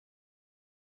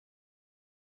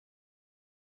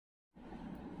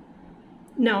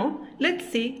Now let's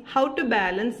see how to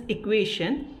balance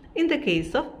equation in the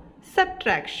case of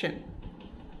subtraction.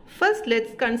 First,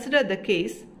 let's consider the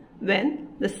case when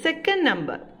the second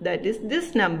number, that is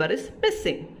this number, is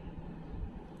missing.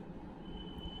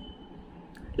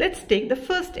 Let's take the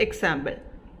first example.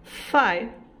 5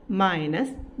 minus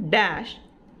dash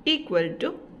equal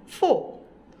to 4.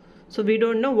 So we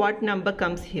don't know what number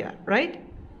comes here, right?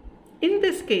 In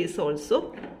this case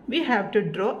also, we have to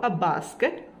draw a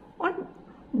basket on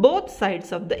both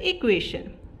sides of the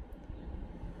equation.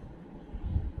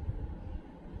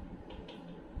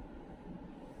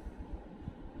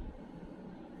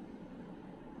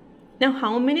 Now,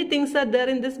 how many things are there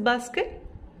in this basket?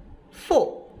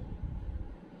 4.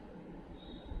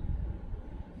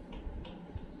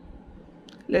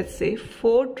 Let's say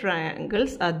 4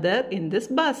 triangles are there in this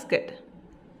basket.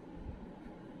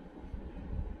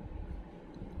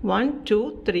 1,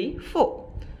 2, 3, 4.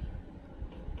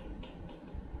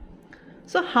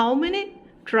 So how many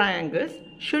triangles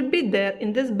should be there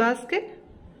in this basket?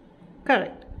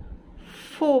 Correct.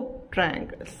 4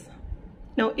 triangles.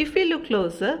 Now if we look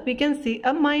closer, we can see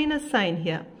a minus sign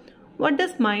here. What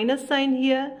does minus sign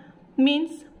here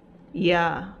means?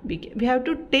 Yeah, we have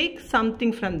to take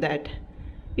something from that.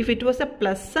 If it was a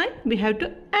plus sign, we have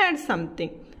to add something.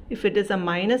 If it is a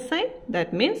minus sign,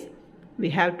 that means we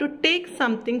have to take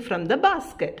something from the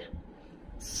basket.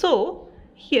 So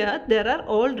here there are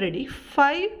already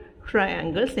 5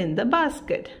 triangles in the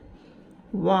basket.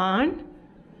 1,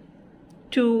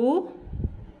 2,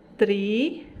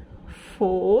 3,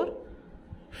 4,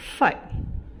 5.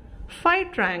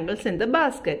 5 triangles in the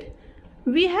basket.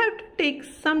 We have to take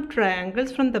some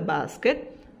triangles from the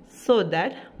basket so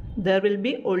that there will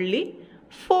be only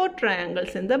 4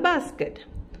 triangles in the basket.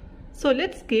 So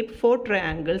let's keep 4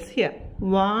 triangles here.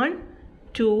 1,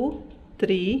 2,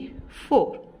 3,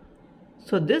 4.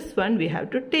 So this one we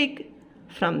have to take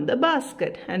from the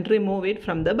basket and remove it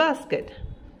from the basket.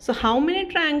 So how many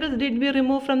triangles did we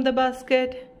remove from the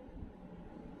basket?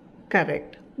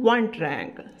 Correct. 1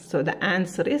 triangle. So the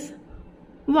answer is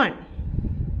 1.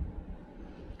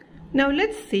 Now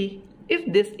let's see if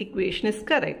this equation is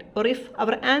correct or if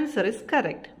our answer is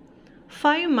correct.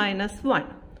 5 minus 1.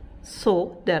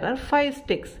 So there are 5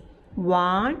 sticks.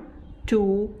 1,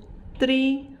 2,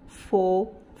 3,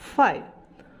 4, 5.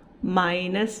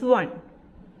 Minus 1.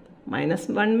 Minus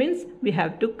 1 means we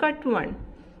have to cut 1.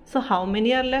 So how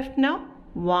many are left now?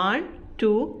 1,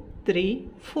 2, 3,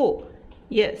 4.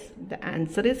 Yes, the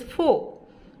answer is 4.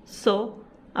 So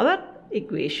our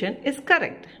equation is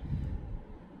correct.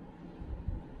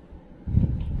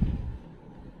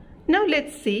 Now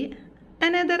let's see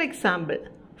another example.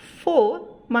 4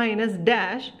 minus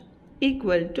dash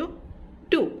equal to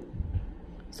 2.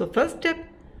 So first step,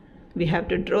 we have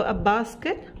to draw a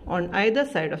basket on either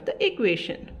side of the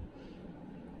equation.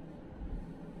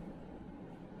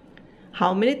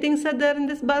 How many things are there in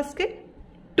this basket?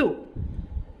 2.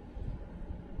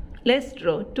 Let's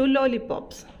draw 2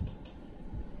 lollipops.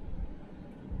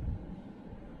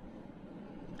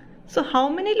 So how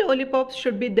many lollipops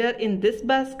should be there in this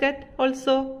basket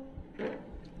also?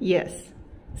 Yes,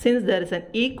 since there is an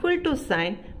equal to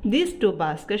sign, these 2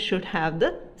 baskets should have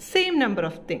the same number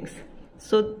of things.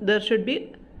 So there should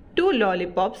be 2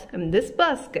 lollipops in this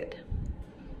basket.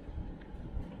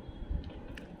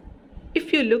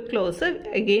 If you look closer,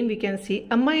 again we can see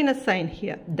a minus sign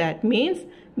here. That means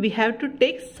we have to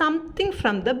take something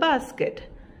from the basket.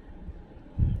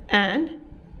 And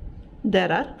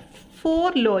there are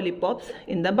 4 lollipops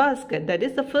in the basket. That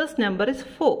is, the first number is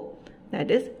 4.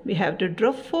 That is, we have to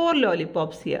draw 4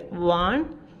 lollipops here.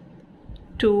 1,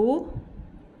 2,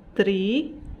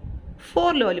 3,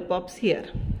 4 lollipops here.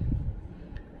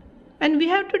 And we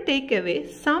have to take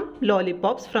away some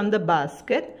lollipops from the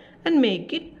basket and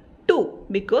make it 2,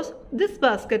 because this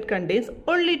basket contains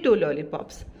only 2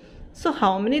 lollipops. So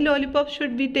how many lollipops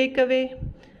should we take away?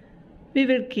 We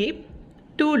will keep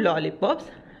 2 lollipops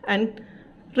and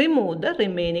remove the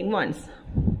remaining ones.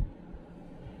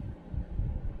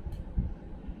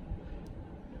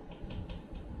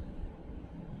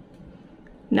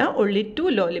 Now only 2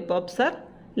 lollipops are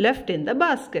left in the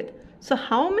basket. So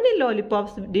how many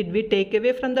lollipops did we take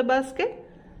away from the basket?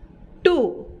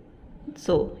 2.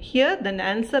 So here the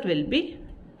answer will be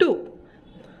 2.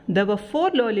 There were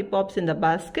 4 lollipops in the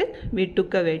basket. We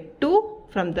took away 2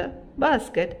 from the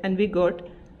basket and we got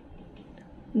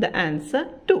the answer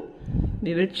 2.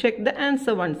 We will check the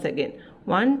answer once again.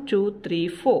 1, 2, 3,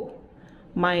 4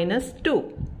 minus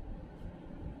 2.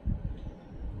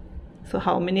 So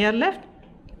how many are left?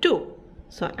 2.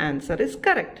 So answer is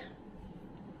correct.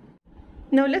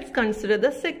 Now let's consider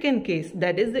the second case,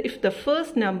 that is if the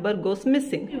first number goes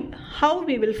missing. How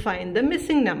we will find the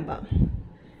missing number?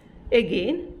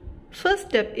 Again, first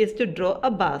step is to draw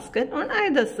a basket on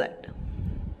either side.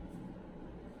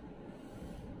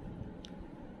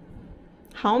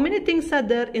 How many things are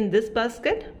there in this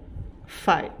basket?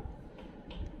 5.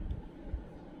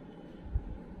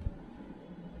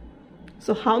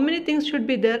 So how many things should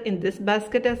be there in this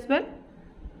basket as well?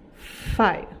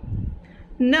 5.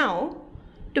 Now,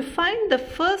 to find the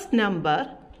first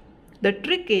number, the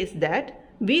trick is that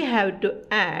we have to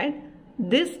add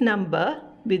this number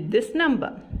with this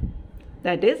number.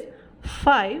 That is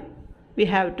 5 we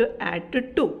have to add to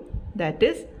 2. That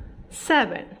is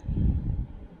 7.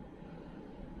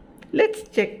 Let's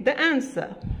check the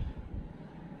answer.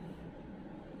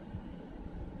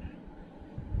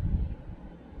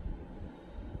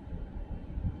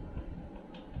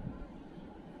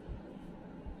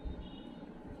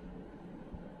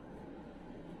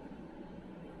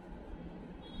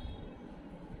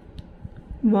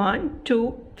 One,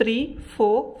 2, 3,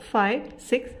 4, 5,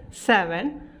 6,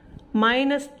 7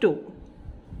 minus 2.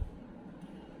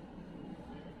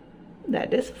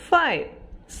 That is 5.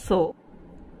 So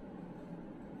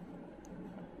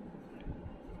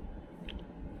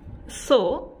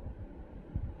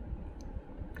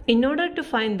in order to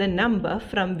find the number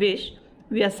from which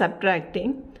we are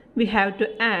subtracting, we have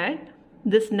to add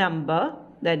this number,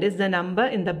 that is the number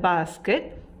in the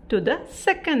basket, to the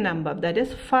second number, that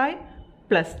is 5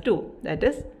 plus 2, that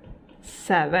is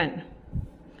 7.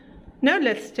 Now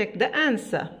let's check the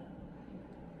answer.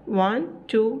 1,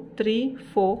 2, 3,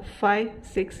 4, 5,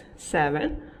 6,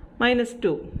 7 minus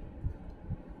 2.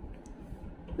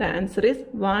 The answer is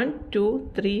 1,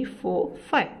 2, 3, 4,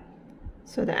 5.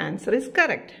 So the answer is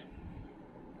correct.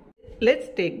 Let's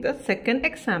take the second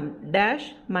example.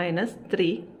 Dash minus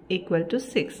 3 equal to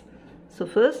 6. So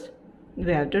first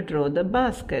we have to draw the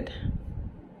basket.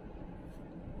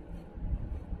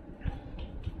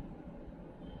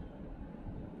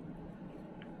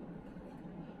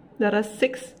 There are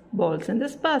 6 balls in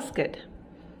this basket.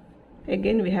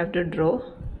 Again we have to draw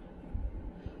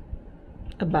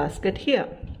a basket here.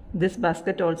 This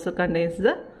basket also contains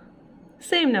the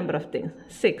same number of things,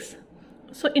 6.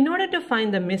 So in order to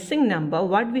find the missing number,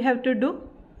 what we have to do?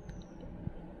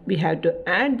 We have to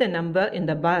add the number in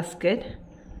the basket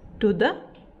to the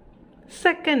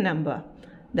second number.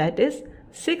 That is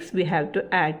 6 we have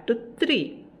to add to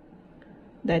 3.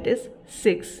 That is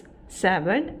 6,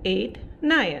 7, 8,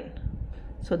 9.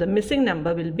 So the missing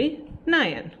number will be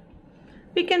 9.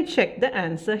 We can check the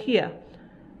answer here.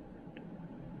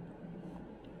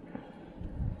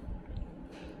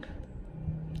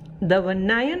 There were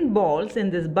 9 balls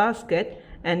in this basket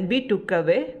and we took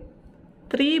away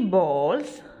 3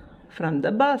 balls from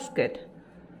the basket.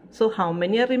 So how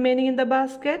many are remaining in the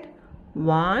basket?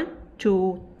 1,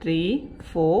 2, 3,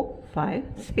 4, 5,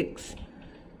 6.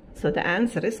 So the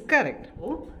answer is correct.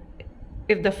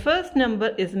 If the first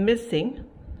number is missing,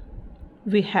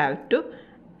 we have to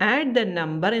add the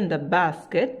number in the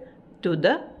basket to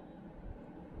the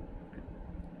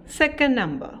second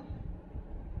number.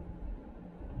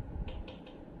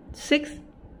 6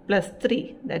 plus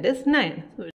 3, that is 9.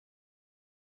 So